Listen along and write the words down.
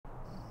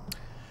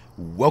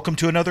Welcome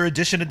to another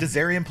edition of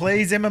Dizzarian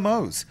Plays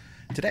MMOs.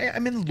 Today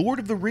I'm in Lord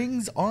of the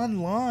Rings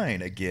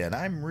Online again.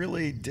 I'm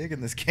really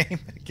digging this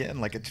game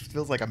again. Like, it just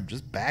feels like I'm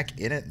just back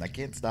in it and I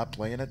can't stop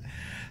playing it.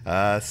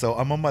 So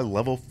I'm on my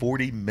level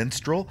 40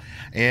 Minstrel,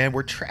 and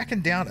we're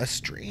tracking down a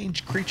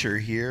strange creature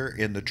here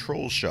in the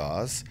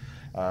Trollshaws.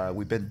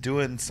 We've been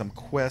doing some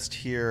quest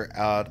here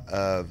out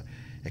of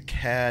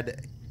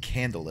Acad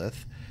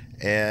Candleth,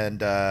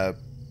 and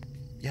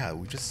yeah,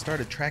 we just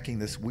started tracking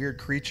this weird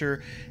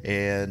creature,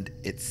 and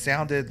it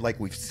sounded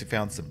like we've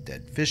found some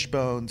dead fish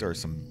bones or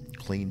some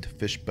cleaned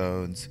fish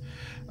bones,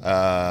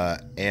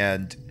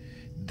 and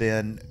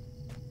then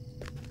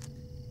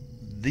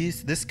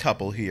this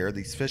couple here,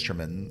 these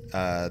fishermen,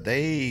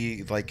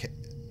 they like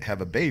have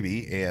a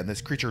baby, and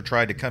this creature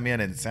tried to come in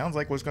and it sounds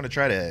like was going to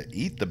try to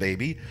eat the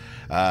baby.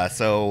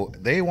 So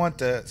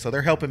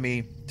they're helping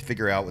me to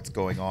figure out what's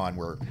going on.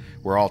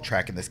 We're all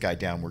tracking this guy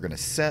down. We're going to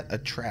set a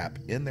trap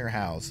in their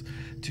house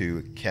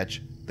to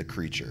catch the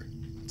creature.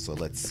 So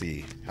let's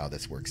see how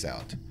this works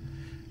out.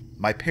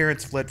 My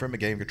parents fled from a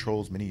game of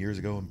trolls many years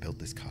ago and built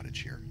this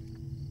cottage here.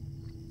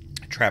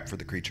 A trap for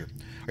the creature.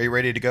 Are you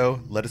ready to go?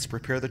 Let us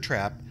prepare the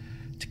trap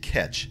to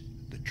catch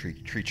the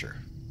creature.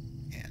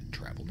 And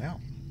travel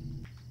now.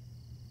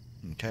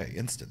 Okay,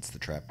 instance the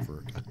trap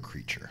for a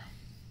creature.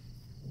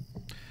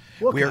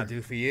 What can I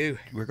do for you?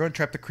 We're going to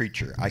trap the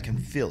creature. I can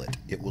feel it.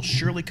 It will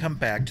surely come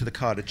back to the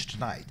cottage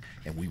tonight,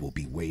 and we will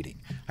be waiting.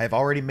 I have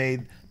already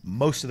made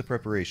most of the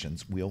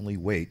preparations. We only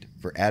wait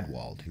for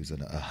Adwald, who's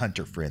a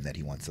hunter friend that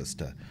he wants us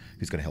to,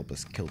 who's going to help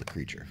us kill the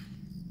creature.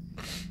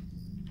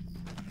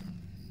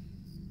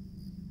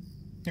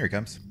 Here he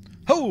comes.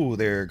 Ho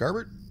there,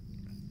 Garbert.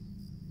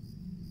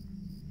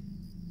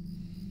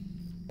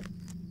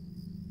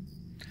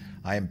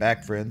 I am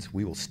back, friends.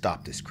 We will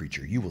stop this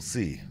creature. You will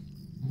see.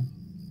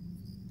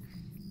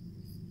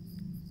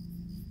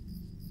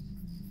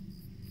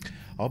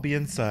 I'll be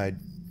inside,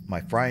 my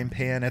frying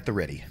pan at the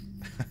ready.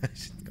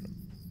 She's gonna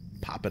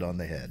pop it on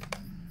the head.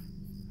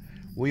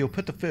 Well, you'll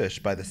put the fish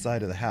by the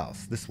side of the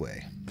house, this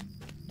way.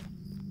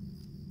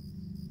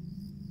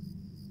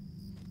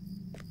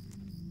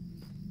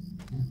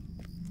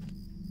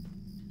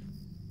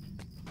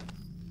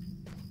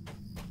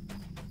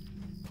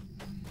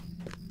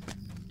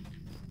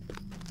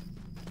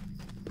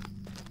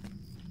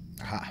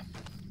 Aha.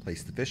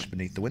 Place the fish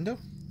beneath the window.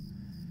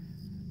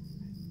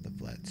 The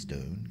flat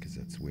stone, because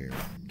that's where it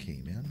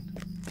came in.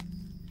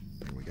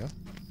 There we go.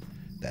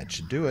 That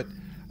should do it.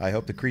 I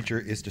hope the creature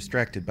is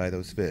distracted by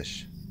those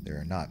fish. There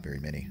are not very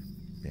many.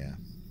 Yeah,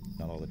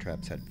 not all the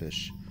traps had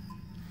fish.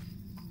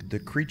 The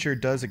creature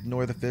does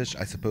ignore the fish.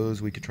 I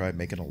suppose we could try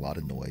making a lot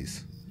of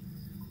noise.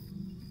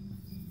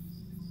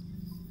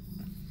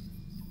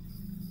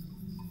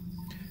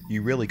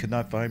 You really could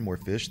not find more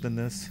fish than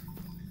this?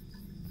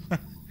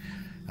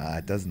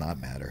 It does not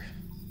matter.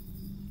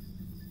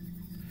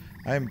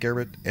 I am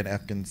Garrett, and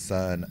Efkin's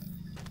son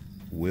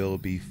will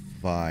be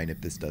fine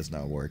if this does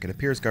not work. It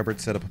appears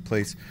Garrett set up a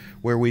place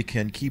where we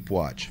can keep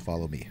watch.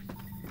 Follow me.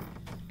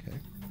 Okay.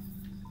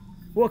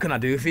 What can I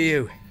do for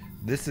you?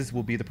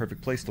 Will be the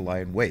perfect place to lie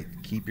in wait.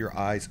 Keep your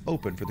eyes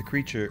open, for the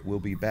creature will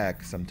be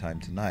back sometime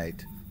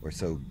tonight, or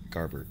so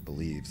Garbert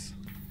believes.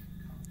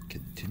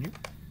 Continue.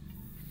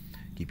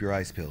 Keep your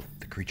eyes peeled.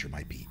 The creature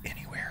might be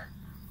anywhere.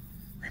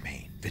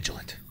 Remain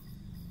vigilant.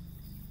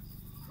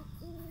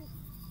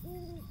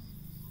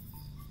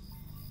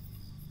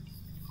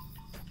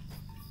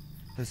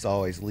 This is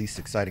always the least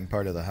exciting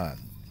part of the hunt.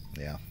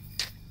 Yeah,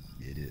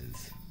 it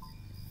is.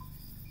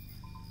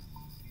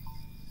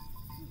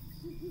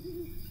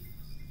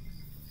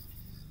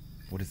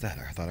 What is that?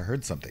 I thought I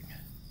heard something.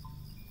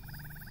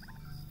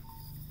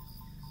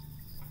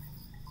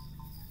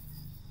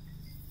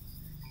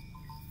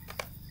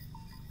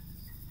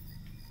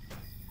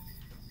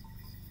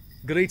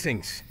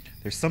 Greetings.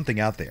 There's something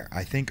out there.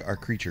 I think our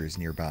creature is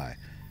nearby.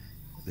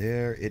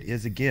 There it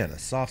is again, a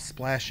soft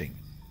splashing.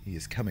 He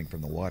is coming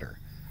from the water.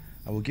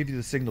 I will give you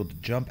the signal to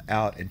jump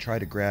out and try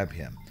to grab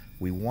him.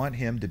 We want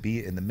him to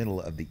be in the middle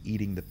of the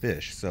eating the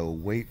fish, so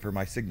wait for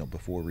my signal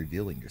before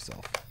revealing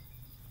yourself.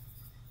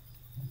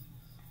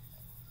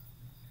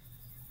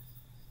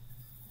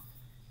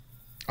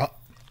 Oh,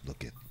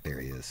 look it. There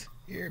he is.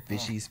 Here,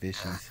 fishies,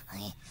 fishies.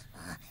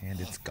 And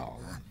it's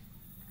Gollum.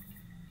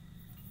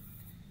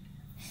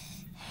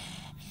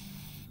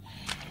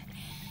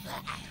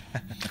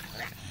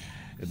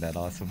 Isn't that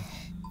awesome?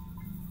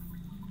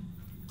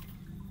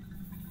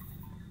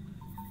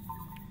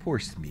 Poor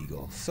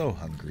Smeagol, so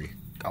hungry.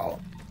 Oh.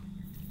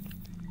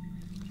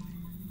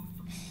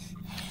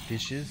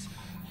 Fishes?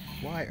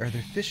 Why are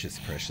there fishes,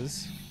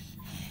 precious?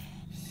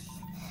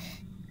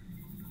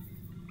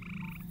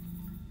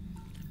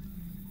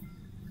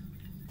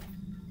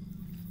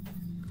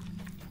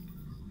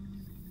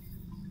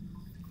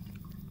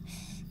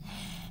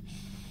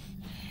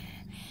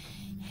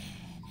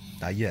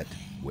 Not yet.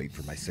 Wait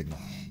for my signal.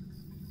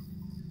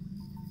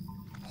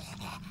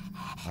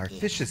 Our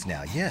fishes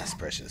now. Yes,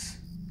 precious.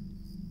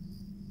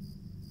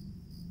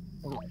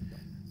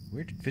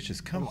 Where did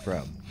fishes come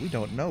from? We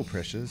don't know,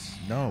 Precious.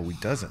 No, we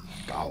doesn't.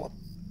 Gollum.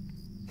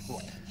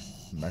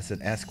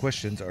 Mustn't ask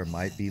questions or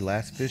might be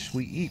last fish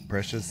we eat,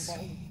 precious.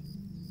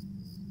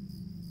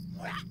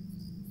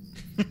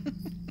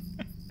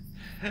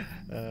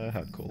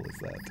 How cool is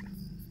that?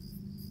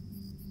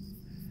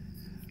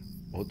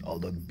 Won't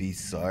Aldog be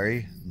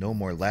sorry? No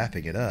more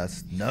laughing at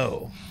us.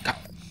 No.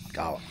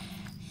 Gollum.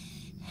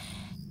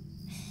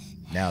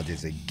 Now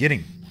there's a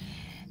getting.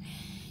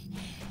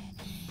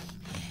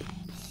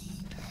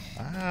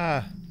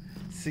 Ah,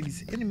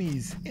 these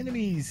enemies,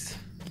 enemies.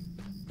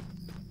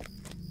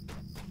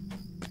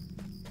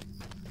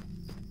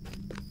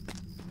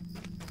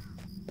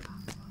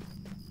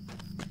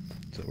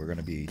 So we're going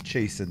to be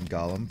chasing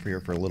Gollum here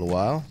for a little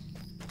while.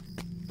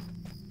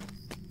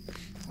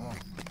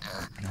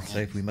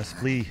 Unsafe, we must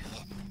flee.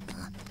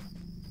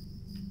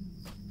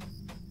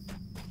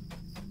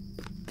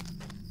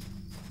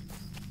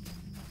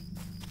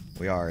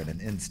 We are in an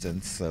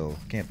instance, so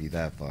can't be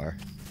that far.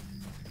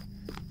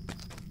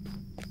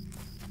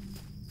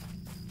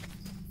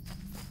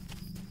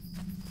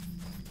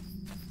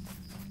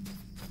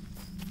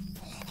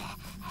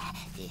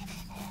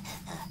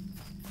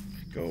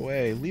 Go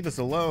away, leave us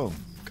alone,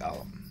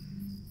 Gollum.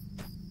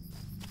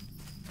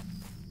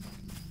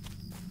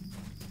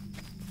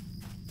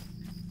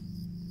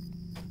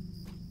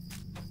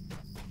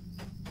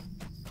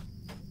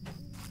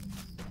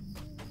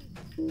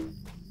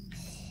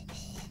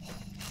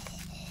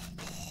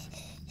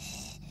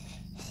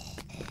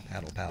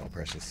 Paddle, paddle,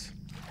 precious.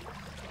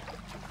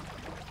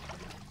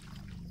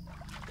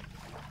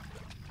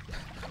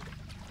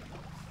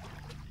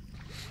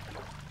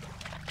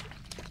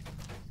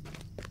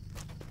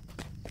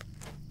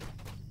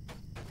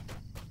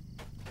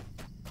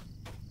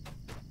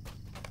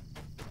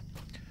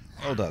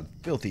 Oh, Doug,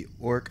 filthy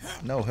orc,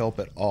 no help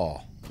at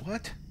all.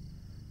 What?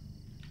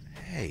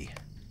 Hey.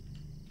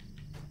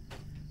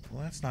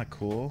 Well, that's not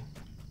cool.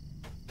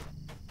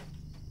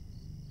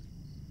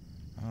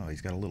 Oh,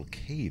 he's got a little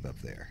cave up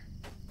there.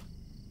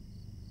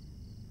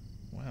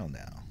 Well,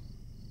 now.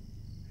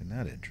 Isn't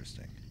that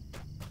interesting?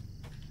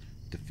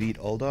 Defeat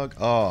Uldog?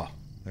 Oh,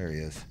 there he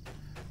is.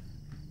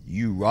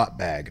 You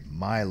rotbag.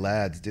 My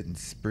lads didn't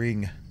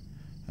spring...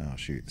 Oh,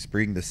 shoot.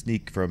 Spring the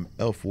sneak from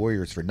elf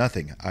warriors for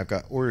nothing. I've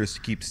got orders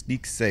to keep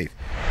Sneak safe.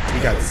 He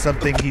got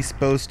something he's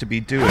supposed to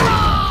be doing.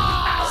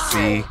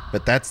 See?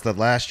 But that's the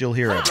last you'll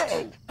hear of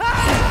it.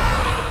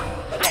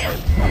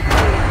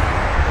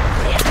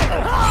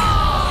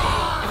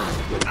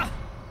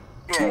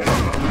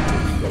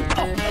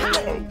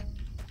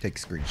 Take a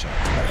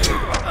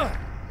screenshot.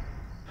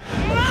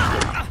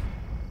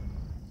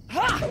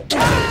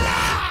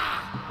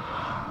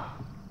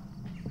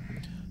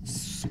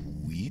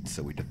 Sweet,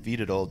 so we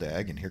defeated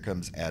Uldag, and here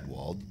comes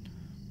Adwald.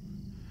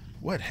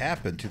 What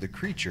happened to the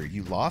creature?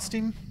 You lost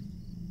him?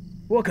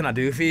 What can I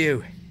do for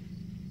you?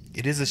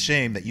 It is a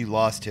shame that you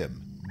lost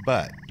him,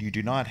 but you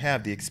do not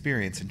have the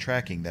experience in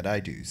tracking that I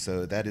do,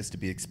 so that is to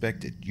be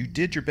expected. You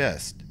did your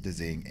best,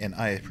 Dizzing, and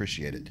I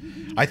appreciate it.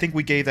 I think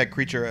we gave that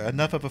creature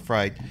enough of a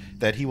fright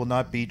that he will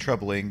not be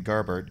troubling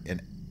Garbert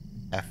and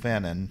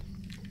Afanan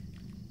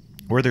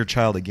or their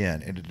child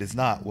again, and it is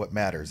not what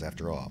matters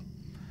after all.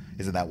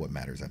 Isn't that what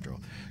matters after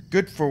all?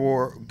 Good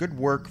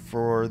work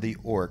for the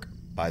orc,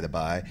 by the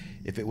by.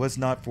 If it was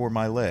not for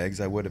my legs,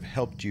 I would have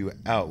helped you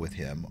out with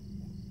him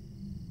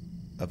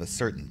of a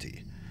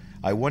certainty.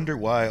 I wonder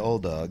why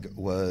Uldog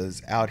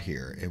was out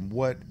here and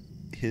what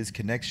his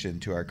connection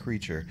to our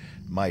creature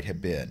might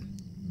have been.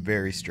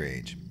 Very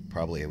strange.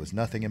 Probably it was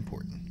nothing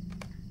important.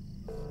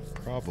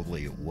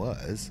 Probably it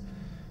was.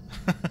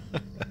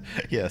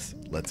 Yes,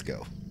 let's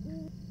go.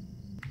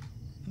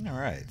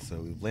 Alright, so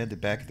we've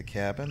landed back at the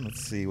cabin.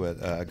 Let's see what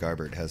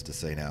Garbert has to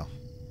say now.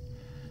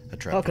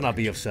 How can I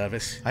be of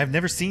service? I have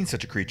never seen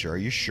such a creature. Are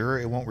you sure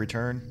it won't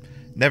return?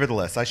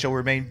 Nevertheless, I shall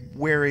remain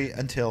wary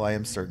until I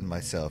am certain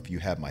myself. You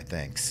have my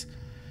thanks.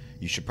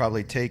 You should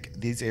probably take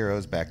these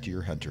arrows back to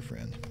your hunter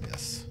friend.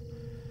 Yes,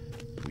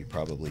 we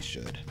probably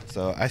should.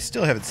 So I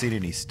still haven't seen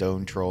any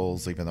stone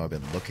trolls, even though I've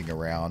been looking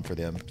around for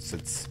them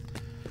since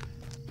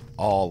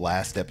all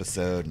last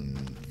episode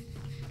and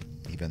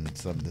even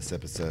some of this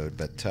episode.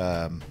 But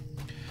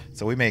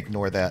so we may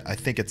ignore that. I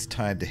think it's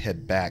time to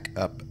head back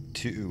up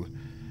to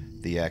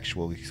the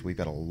actual... We've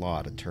got a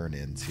lot of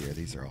turn-ins here.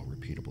 These are all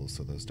repeatable,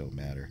 so those don't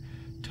matter.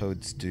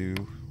 Toad Stew.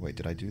 Wait,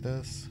 did I do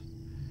this?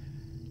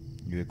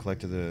 You have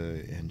collected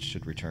the and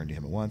should return to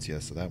him at once.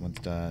 Yes, so that one's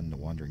done. The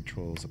Wandering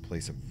Trolls, a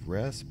place of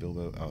rest.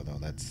 Bilbo. Oh no,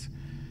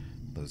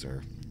 those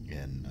are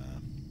in.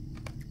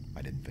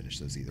 I didn't finish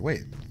those either.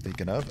 Wait,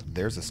 thinking of,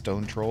 there's a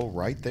stone troll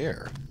right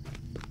there.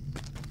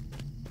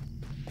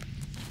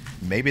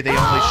 Maybe they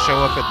only show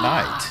up at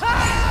night.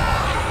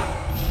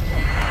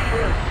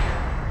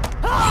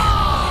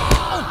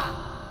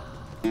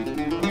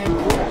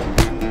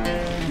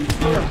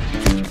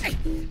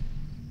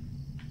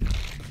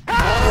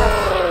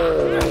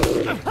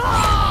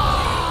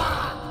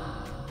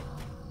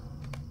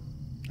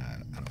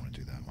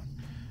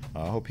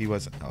 I hope he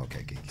wasn't... Oh,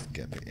 okay,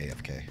 get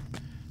AFK. I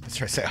was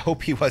trying to say, I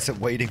hope he wasn't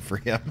waiting for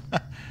him.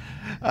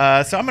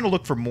 So I'm going to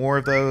look for more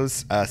of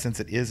those since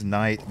it is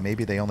night.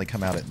 Maybe they only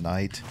come out at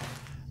night.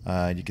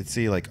 You can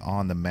see, like,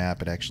 on the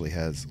map, it actually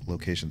has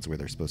locations where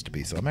they're supposed to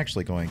be. So I'm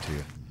actually going to...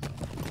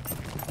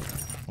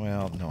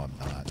 Well, no, I'm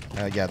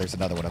not. Yeah, there's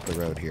another one up the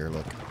road here,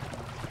 look.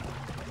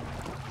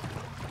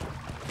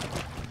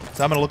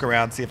 So I'm going to look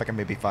around, see if I can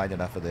maybe find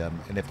enough of them.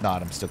 And if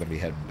not, I'm still going to be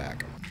heading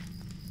back.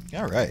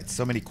 Alright,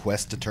 so many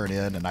quests to turn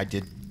in, and I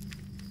did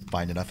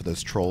find enough of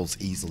those trolls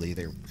easily.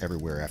 They're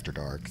everywhere after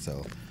dark,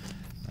 so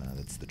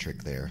that's the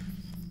trick there.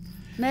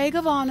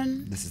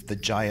 This is the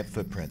giant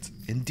footprints.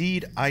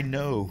 Indeed, I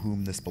know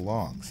whom this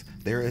belongs.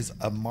 There is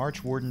a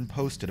march warden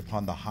posted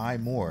upon the high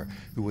moor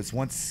who was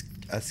once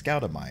a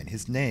scout of mine.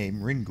 His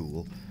name,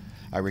 Ringul.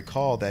 I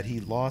recall that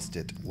he lost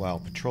it while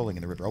patrolling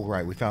in the river. Oh,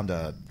 right, we found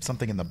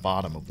something in the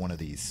bottom of one of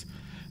these,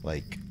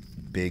 like,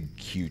 big,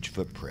 huge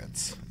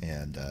footprints.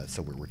 And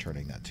so we're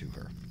returning that to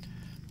her.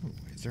 Ooh,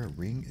 is there a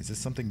ring? Is this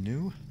something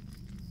new?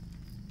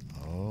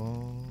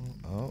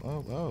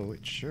 Oh,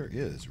 it sure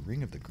is.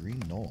 Ring of the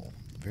Green Knoll.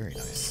 Very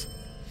nice.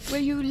 Will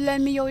you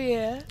lend me your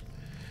ear?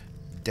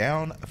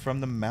 Down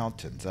from the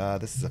mountains.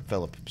 This is a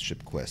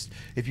fellowship quest.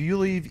 If you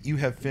leave, you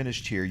have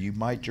finished here. You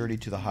might journey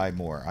to the high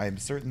moor. I am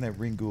certain that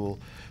Ringul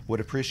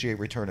would appreciate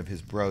return of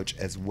his brooch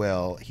as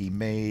well. He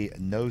may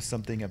know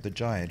something of the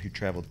giant who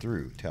traveled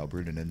through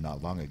Talbrunnen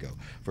not long ago,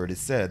 for it is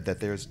said that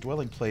there is a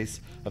dwelling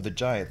place of the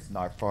giants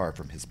not far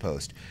from his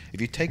post. If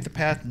you take the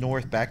path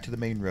north back to the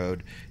main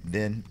road,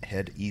 then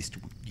head east,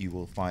 you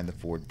will find the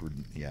ford.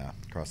 Yeah,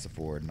 cross the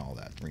ford and all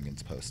that.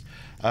 Ringen's post.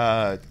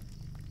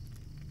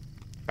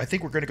 I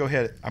think we're going to go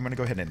ahead. I'm going to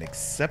go ahead and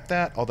accept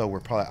that.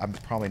 Although I'm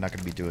probably not going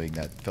to be doing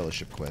that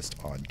fellowship quest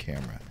on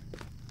camera.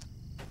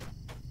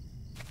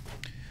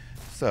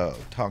 So,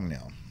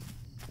 Tongnell.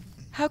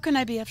 How can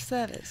I be of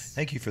service?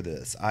 Thank you for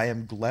this. I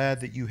am glad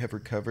that you have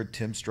recovered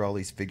Tim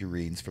Strawley's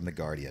figurines from the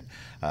Guardian.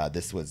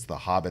 This was the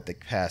hobbit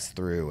that passed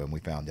through, and we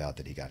found out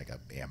that he got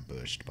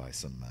ambushed by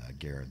some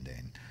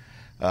Garandane.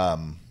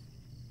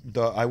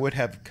 Though I would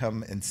have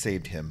come and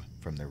saved him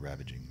from their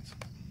ravagings.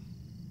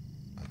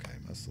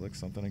 Select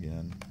something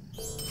again.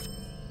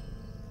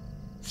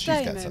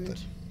 She's got something.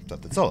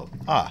 So,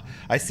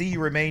 I see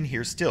you remain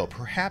here still.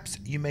 Perhaps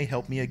you may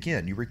help me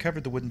again. You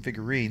recovered the wooden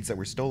figurines that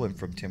were stolen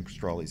from Tim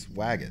Strawley's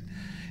wagon,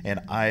 and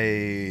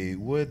I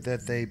would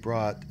that they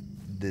brought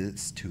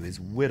this to his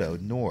widow,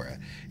 Nora.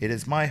 It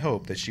is my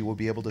hope that she will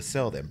be able to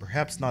sell them.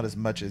 Perhaps not as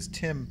much as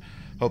Tim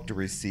hoped to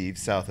receive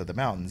south of the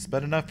mountains,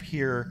 but enough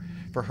here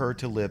for her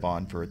to live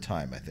on for a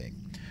time, I think.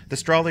 The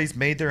Strawleys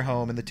made their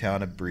home in the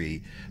town of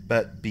Bree,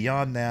 but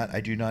beyond that,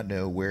 I do not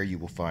know where you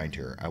will find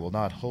her. I will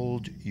not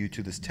hold you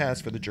to this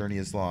task, for the journey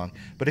is long,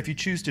 but if you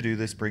choose to do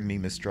this, bring me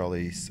Miss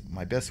Strawley's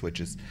my best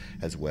wishes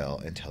as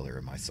well, and tell her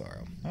of my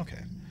sorrow. Okay.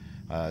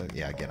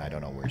 Yeah, again, I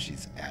don't know where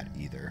she's at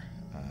either.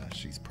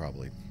 She's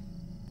probably...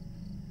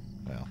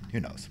 Well, who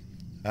knows?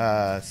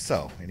 Let's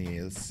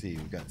see,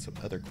 we've got some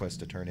other quests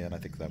to turn in. I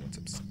think that one's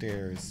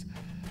upstairs.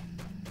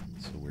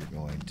 So we're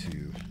going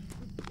to...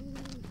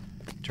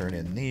 turn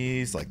in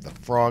these, like the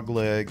frog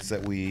legs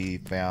that we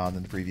found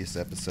in the previous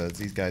episodes.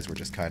 These guys were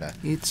just kind of...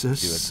 It's a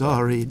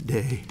sorry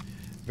day.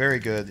 Very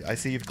good. I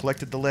see you've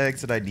collected the legs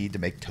that I need to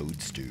make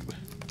toad stew.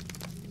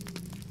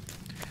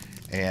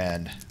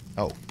 And,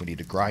 we need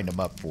to grind them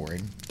up for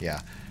him.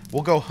 Yeah.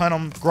 We'll go hunt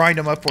them, grind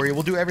them up for you.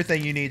 We'll do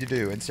everything you need to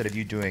do instead of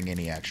you doing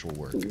any actual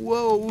work.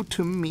 Woe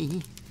to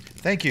me.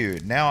 Thank you.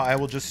 Now I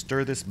will just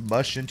stir this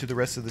mush into the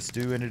rest of the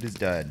stew, and it is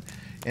done.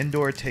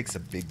 Endor takes a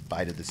big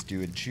bite of the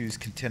stew and chews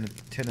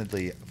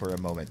contentedly for a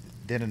moment.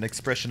 Then an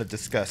expression of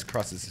disgust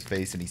crosses his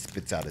face, and he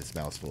spits out his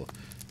mouthful.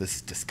 This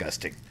is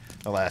disgusting.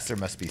 Alas, there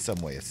must be some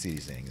way of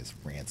seasoning this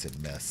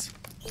rancid mess.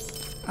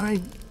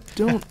 I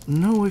don't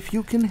know if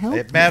you can help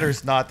It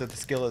matters not that the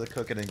skill of the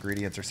cook and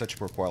ingredients are such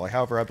poor quality.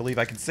 However, I believe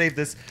I can save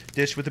this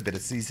dish with a bit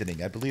of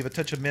seasoning. I believe a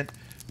touch of mint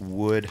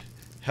would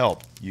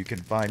help. You can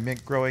find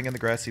mint growing in the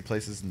grassy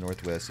places in the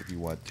northwest. If you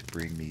want to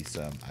bring me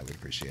some, I would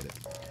appreciate it.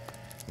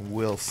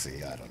 We'll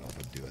see. I don't know if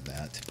I'm doing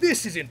that.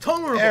 This is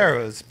intolerable.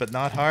 Arrows, but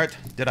not heart.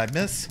 Did I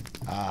miss?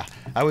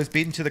 I was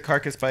beaten to the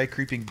carcass by a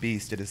creeping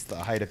beast. It is the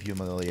height of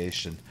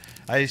humiliation.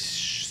 I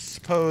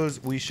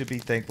suppose we should be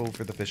thankful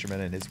for the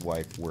fisherman and his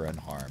wife were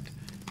unharmed.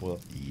 Well,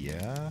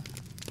 yeah.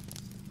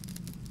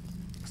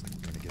 Looks like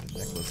we're going to get a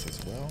necklace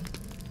as well.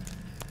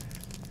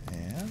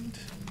 And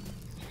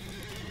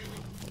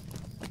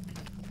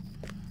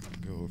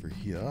go over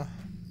here.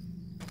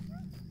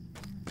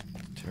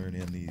 Turn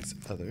in these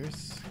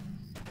others.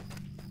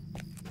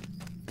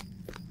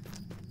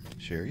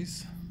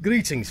 Cherries.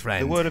 Greetings,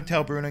 friend. The wood of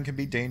Talbrunnen can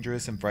be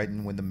dangerous and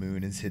frightened when the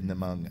moon is hidden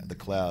among the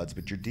clouds,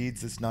 but your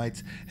deeds this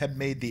night have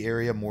made the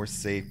area more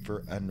safe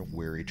for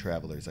unwary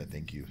travelers. I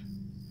thank you.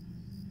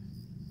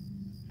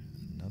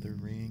 Another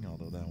ring,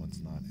 although that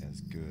one's not as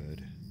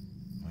good.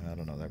 I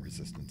don't know, that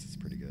resistance is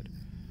pretty good.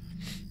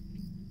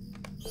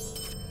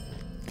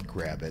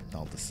 Grab it, and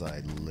I'll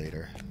decide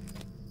later.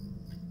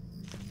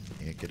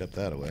 Can't get up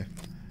that way.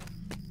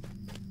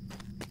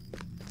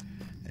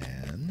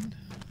 And...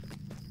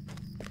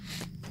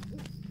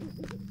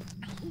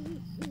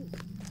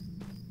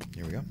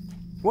 here we go.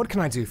 What can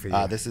I do for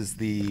you? This is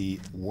the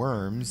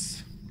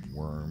worms.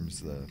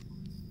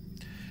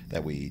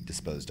 that we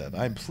disposed of.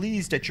 I'm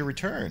pleased at your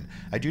return.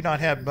 I do not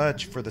have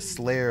much for the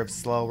Slayer of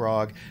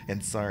Slelrog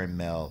and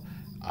Sarenmel.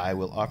 I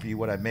will offer you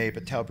what I may,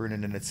 but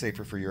Talbrunnen, and it's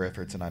safer for your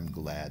efforts, and I'm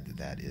glad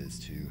that is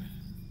too.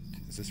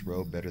 Is this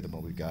robe better than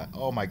what we've got?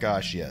 Oh my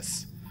gosh,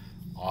 yes.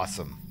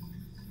 Awesome.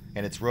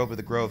 And it's Robe of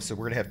the Grove, so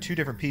we're going to have 2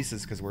 different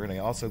pieces because we're going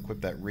to also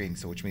equip that ring,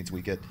 so which means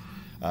we get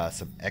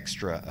some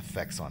extra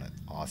effects on it.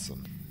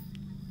 Awesome.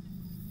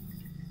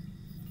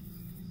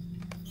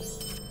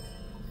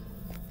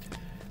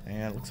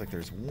 And it looks like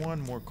there's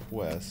one more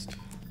quest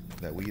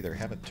that we either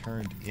haven't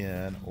turned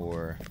in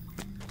or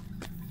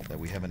that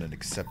we haven't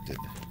accepted.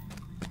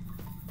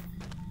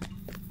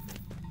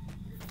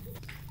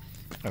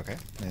 Okay,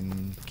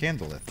 and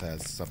Candleth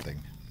has something.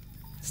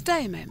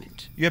 Stay a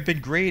moment. You have been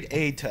great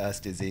aid to us,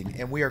 Dizzing,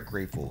 and we are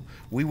grateful.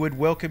 We would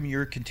welcome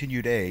your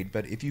continued aid,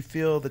 but if you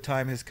feel the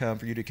time has come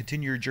for you to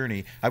continue your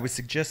journey, I would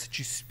suggest that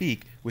you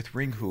speak with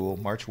Ringhul,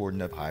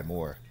 Marchwarden of High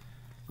Moor.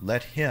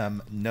 Let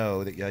him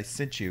know that I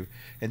sent you,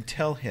 and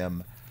tell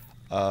him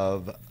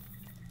of...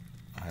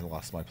 I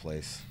lost my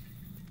place.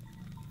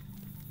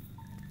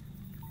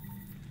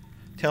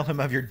 Tell him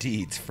of your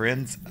deeds.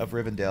 Friends of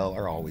Rivendell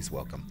are always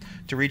welcome.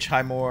 To reach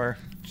High Moor,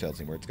 tells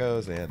him where it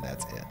goes, and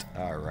that's it.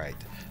 Alright.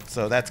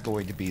 So that's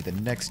going to be the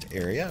next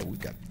area. We've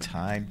got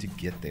time to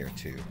get there,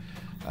 too.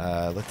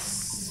 Let's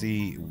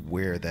see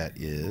where that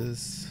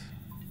is.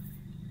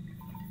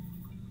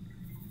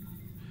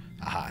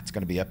 Aha, it's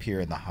going to be up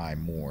here in the High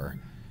Moor,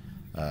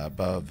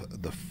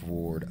 above the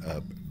Ford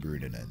of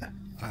Brunnen.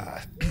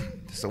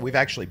 So we've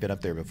actually been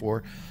up there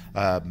before.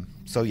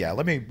 So yeah,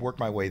 let me work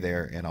my way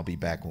there, and I'll be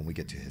back when we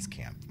get to his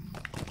camp.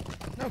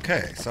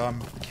 Okay, so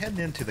I'm heading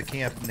into the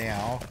camp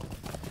now.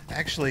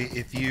 Actually,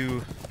 if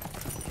you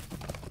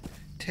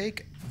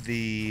take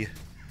the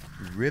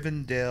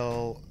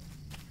Rivendell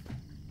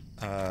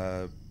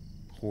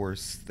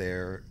horse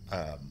there,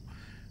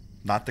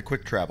 not the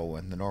quick travel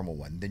one, the normal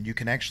one, then you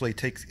can actually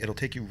it'll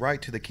take you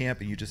right to the camp,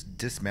 and you just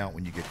dismount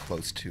when you get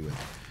close to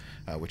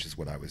it, which is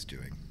what I was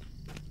doing.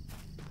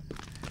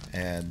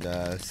 And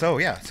so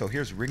yeah, so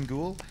here's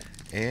Ringhul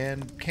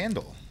and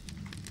Candle.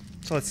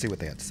 So let's see what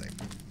they have to say.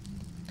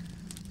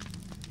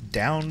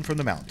 Down from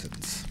the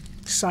mountains.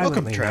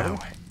 Silently Welcome, traveler.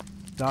 now.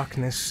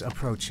 Darkness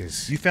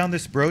approaches. You found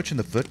this brooch in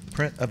the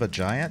footprint of a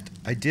giant?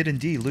 I did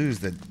indeed lose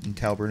that in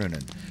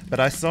Talbrunnen,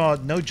 but I saw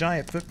no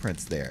giant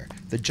footprints there.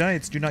 The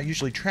giants do not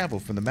usually travel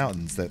from the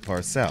mountains that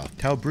far south.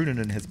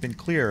 Talbrunnen has been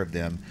clear of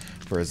them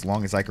for as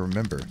long as I can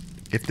remember.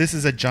 If this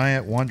is a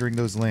giant wandering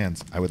those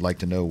lands, I would like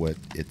to know what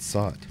it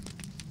sought.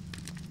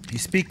 You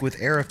speak with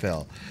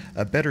Arafel,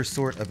 a better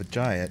sort of a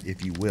giant,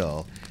 if you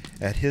will,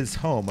 at his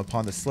home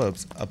upon the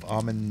slopes of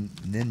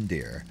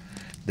Aminindir.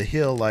 The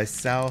hill lies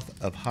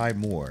south of High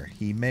Moor.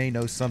 He may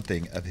know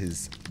something of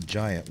his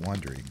giant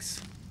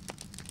wanderings.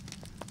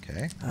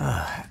 Okay.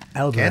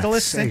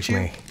 Candleth sent you?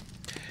 Me.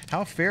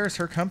 How fares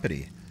her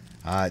company?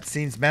 It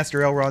seems Master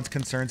Elrond's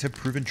concerns have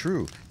proven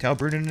true.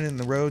 Talbrunnen and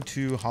the road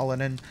to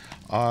Hollinen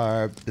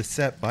are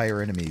beset by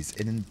our enemies,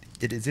 and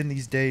it is in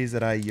these days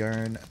that I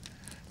yearn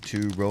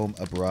to roam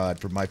abroad,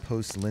 for my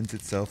post lends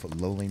itself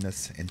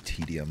loneliness and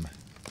tedium.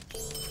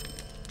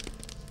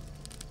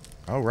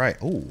 Alright.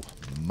 Oh,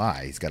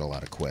 my. He's got a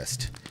lot of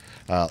quests.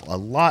 A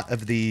lot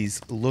of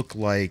these look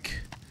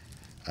like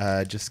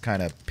just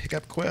kind of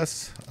pickup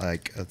quests.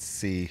 Like, let's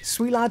see.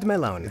 Sweelad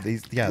Melon.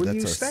 These, yeah, Will that's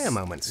you stay a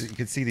moment? You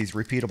can see these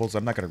repeatables.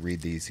 I'm not going to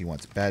read these. He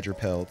wants badger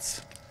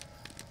pelts.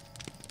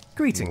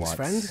 Greetings,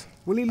 friend.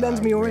 Will you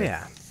lend me your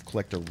ear?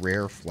 Collect a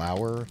rare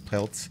flower,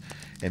 pelts,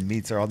 and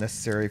meats are all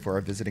necessary for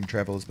our visiting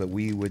travels, but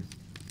we would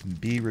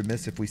be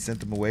remiss if we sent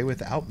them away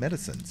without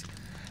medicines.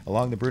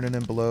 Along the Brunnen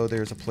and below,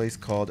 there's a place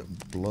called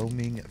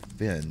Blooming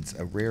Fens.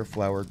 A rare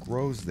flower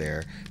grows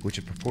there, which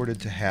is purported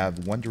to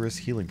have wondrous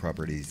healing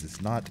properties. It's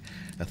not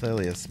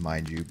Athelius,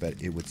 mind you, but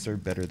it would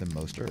serve better than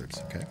most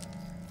herbs. Okay.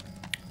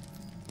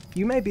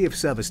 You may be of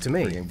service to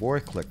me. Bring war,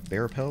 collect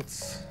bear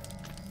pelts.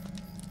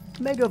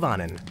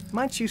 Megovanen,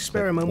 might you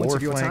spare a moment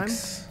of your time?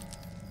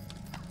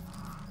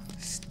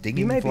 Stinging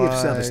You may be of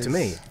service to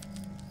me.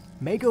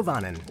 flies.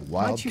 Megovanen,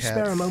 might you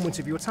spare a Wildcats. moment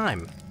of your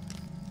time?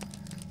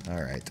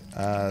 Alright,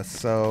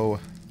 so...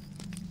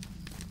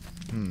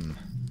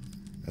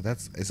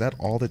 Is that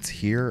all that's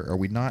here? Are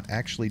we not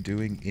actually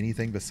doing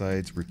anything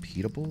besides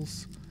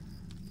repeatables?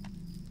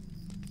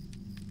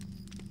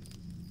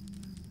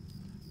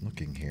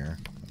 Looking here.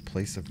 A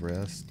place of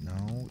rest.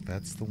 No,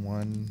 that's the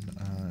one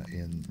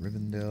in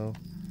Rivendell.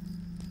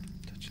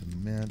 Touch of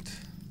mint.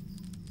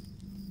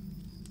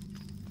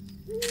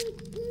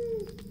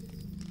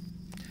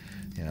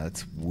 Yeah,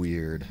 that's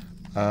weird.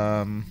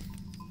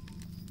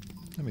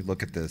 Let me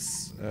look at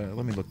this.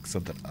 Let me look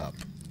something up.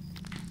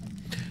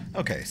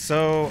 Okay,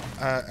 so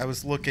I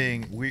was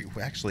looking. We're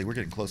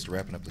getting close to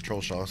wrapping up the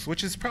Trollshaws,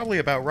 which is probably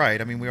about right.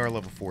 I mean, we are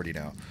level 40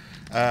 now.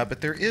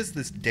 But there is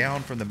this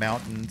down from the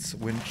mountains,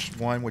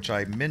 which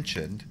I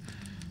mentioned,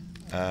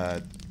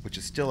 which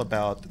is still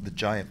about the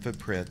giant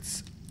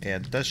footprints,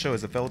 and it does show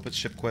as a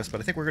fellowship quest.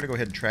 But I think we're going to go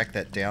ahead and track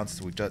that down,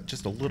 so we've got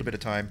just a little bit of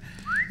time,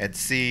 and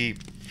see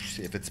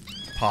if it's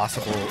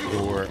possible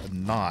or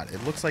not.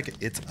 It looks like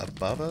it's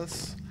above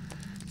us,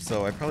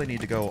 so I probably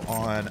need to go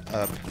on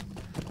up,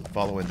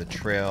 following the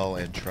trail,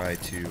 and try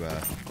to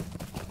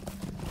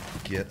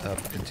get up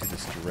into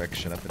this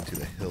direction, up into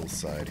the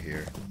hillside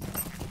here.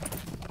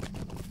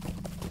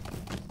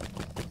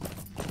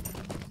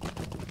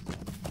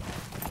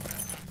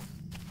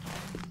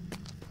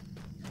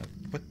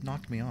 What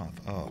knocked me off?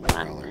 Oh,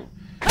 Growler.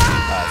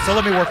 So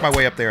let me work my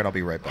way up there and I'll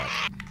be right back.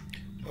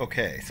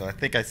 Okay, so I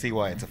think I see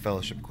why it's a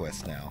fellowship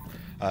quest now.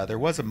 There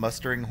was a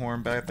mustering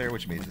horn back there,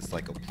 which means it's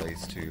like a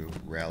place to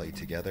rally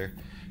together.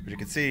 But you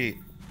can see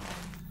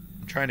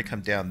I'm trying to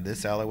come down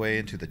this alleyway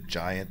into the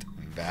giant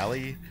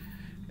valley.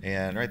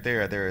 And right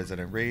there, there is an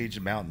enraged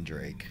mountain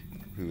drake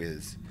who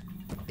is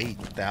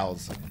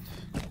 8,000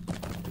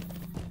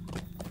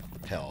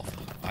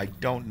 health. I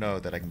don't know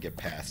that I can get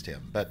past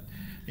him, but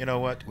you know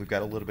what? We've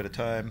got a little bit of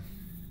time.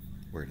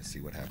 We're going to see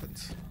what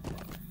happens.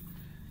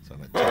 So I'm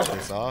going to take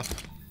this off.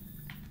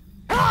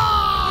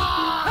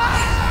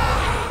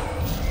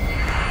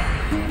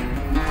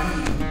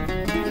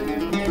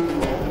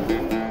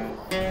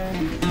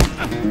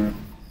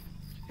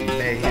 He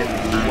may hit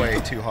way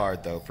too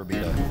hard, though, for me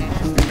to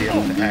be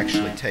able to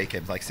actually take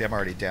him. Like, see, I'm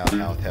already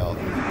down out health.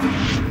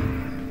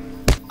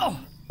 Oh,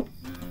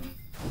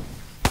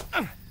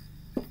 I'm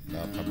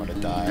going to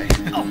die.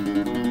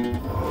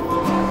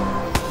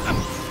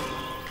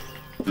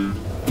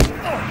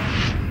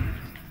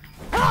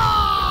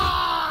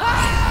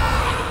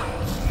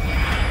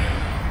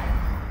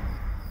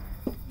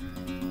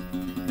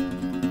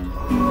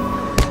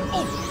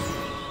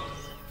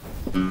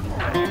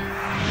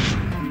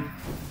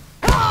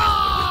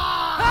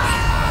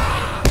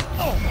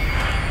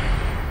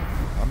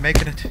 I'm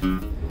making it.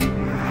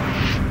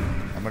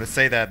 I'm going to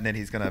say that, and then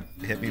he's going to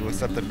hit me with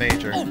something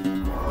major. Oh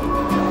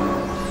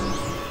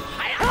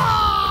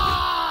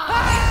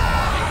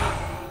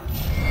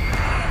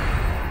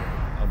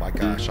my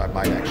gosh, I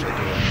might actually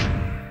do it.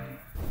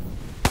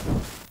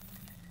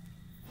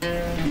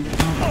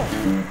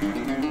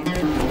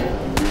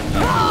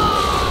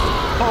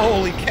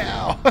 Holy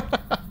cow!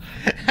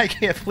 I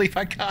can't believe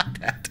I got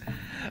that.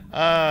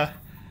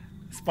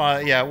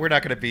 Yeah, we're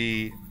not going to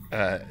be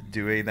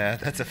doing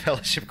that. That's a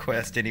fellowship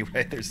quest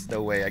anyway. There's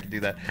no way I can do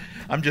that.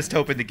 I'm just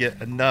hoping to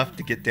get enough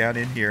to get down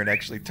in here and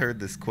actually turn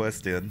this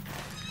quest in.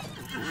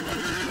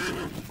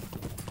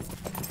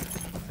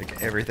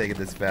 Like, everything in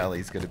this valley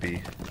is going to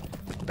be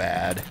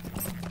bad.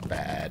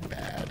 Bad,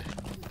 bad.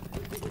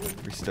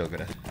 We're still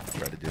going to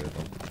try to do it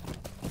though.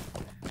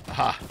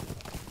 Aha!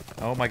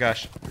 Oh my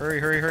gosh. Hurry,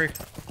 hurry, hurry.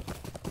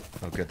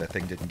 Oh good, that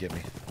thing didn't get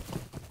me.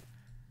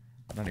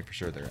 I'm not even for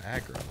sure they're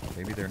aggro.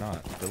 Maybe they're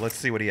not. But let's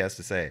see what he has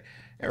to say.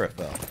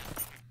 Arafel.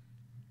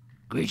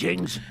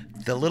 Greetings.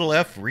 The little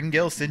F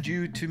Ringel sent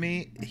you to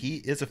me. He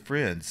is a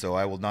friend, so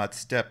I will not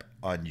step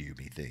on you,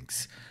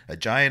 methinks. A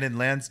giant in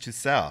lands to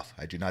south.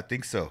 I do not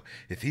think so.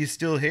 If he is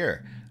still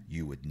here,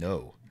 you would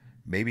know.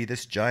 Maybe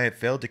this giant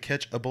failed to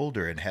catch a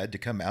boulder and had to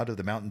come out of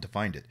the mountain to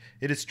find it.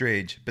 It is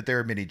strange, but there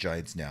are many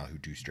giants now who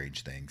do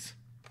strange things.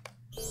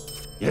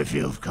 If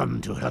you've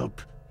come to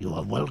help, you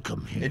are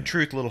welcome here. In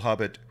truth, little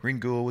hobbit,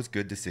 Ringul was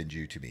good to send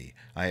you to me.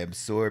 I am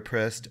sore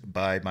pressed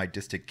by my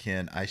distant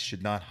kin. I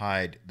should not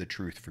hide the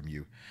truth from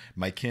you.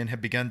 My kin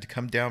have begun to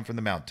come down from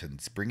the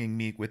mountains, bringing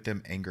me with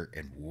them anger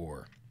and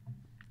war.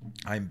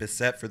 I am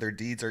beset, for their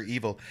deeds are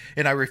evil,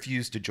 and I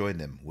refuse to join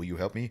them. Will you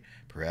help me?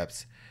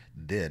 Perhaps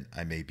then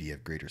I may be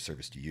of greater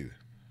service to you.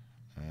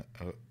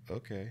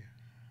 Okay.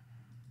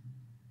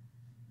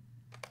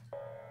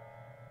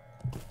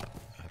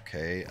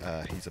 Okay,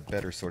 he's a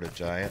better sort of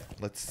giant.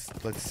 Let's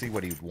see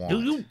what he'd want.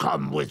 Do you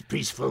come with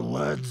peaceful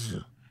words?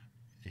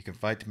 You can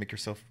fight to make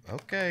yourself...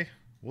 Okay,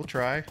 we'll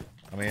try.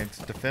 I mean, it's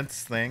a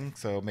defense thing,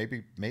 so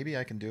maybe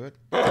I can do it.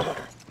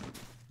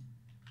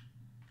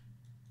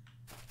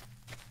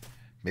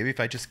 Maybe if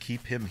I just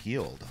keep him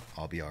healed,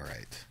 I'll be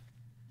alright.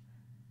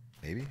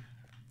 Maybe?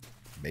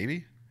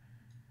 Maybe?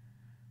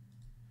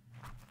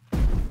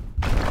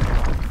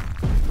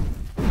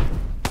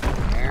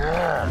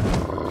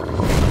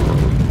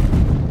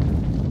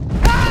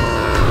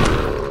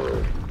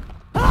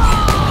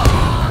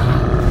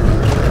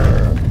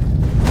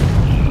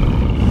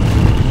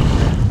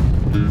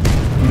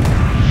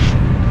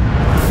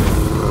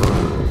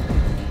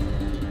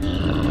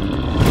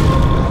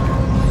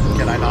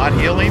 Can I not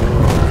heal him?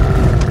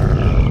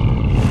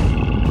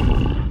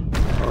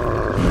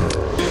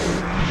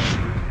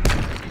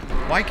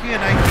 Why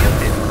can't I heal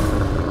him?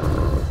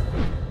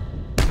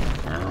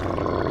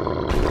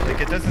 Like,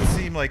 it doesn't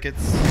seem like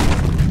it's...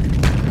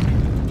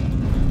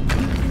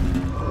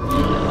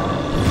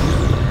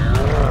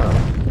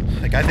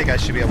 Like, I think I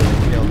should be able to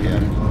heal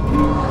him.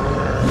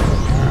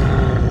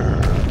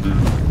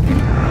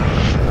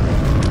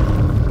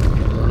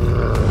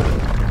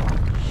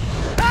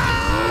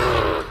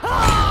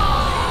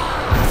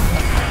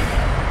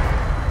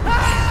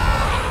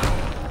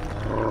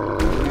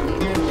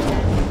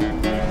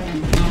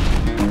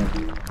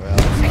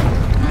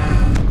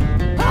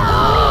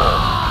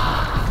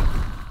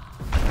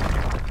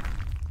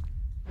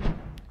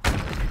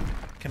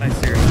 Can I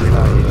seriously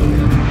not heal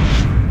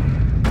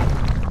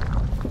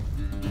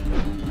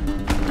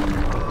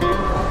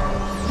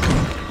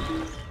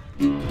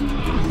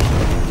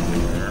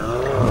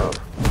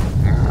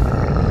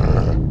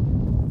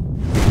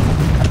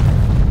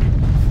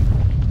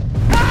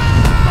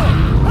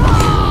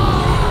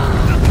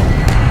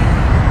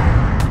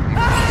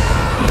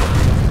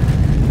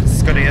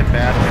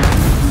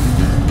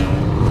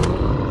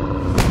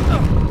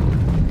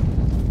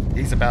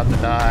about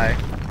to die.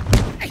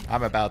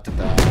 I'm about to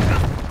die.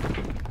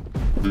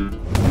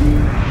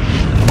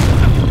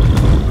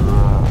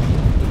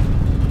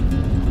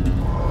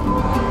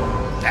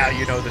 Now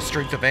you know the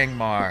strength of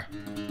Angmar.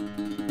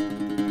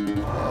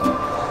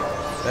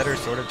 Better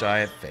sort of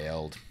giant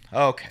failed.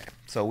 Okay,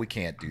 so we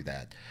can't do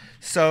that.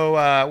 So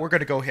we're going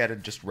to go ahead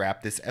and just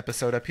wrap this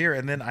episode up here.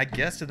 And then I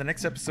guess in the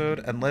next episode,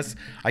 unless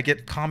I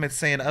get comments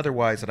saying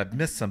otherwise and I've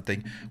missed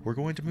something, we're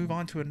going to move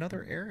on to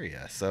another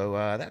area. So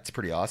that's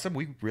pretty awesome.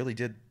 We really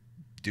did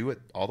do it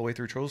all the way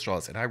through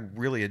Trollshaws, and I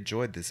really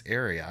enjoyed this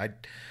area.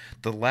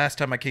 The last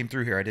time I came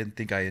through here, I didn't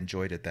think I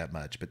enjoyed it that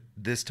much, but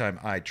this time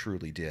I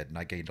truly did, and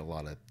I gained a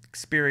lot of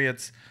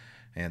experience,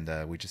 and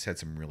we just had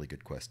some really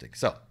good questing.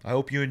 So I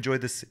hope you enjoyed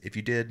this. If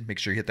you did, make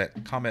sure you hit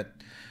that comment,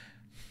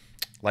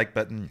 like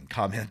button,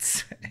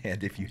 comments,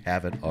 and if you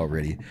haven't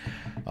already,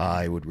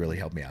 it would really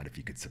help me out if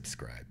you could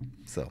subscribe.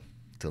 So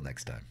until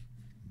next time,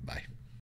 bye.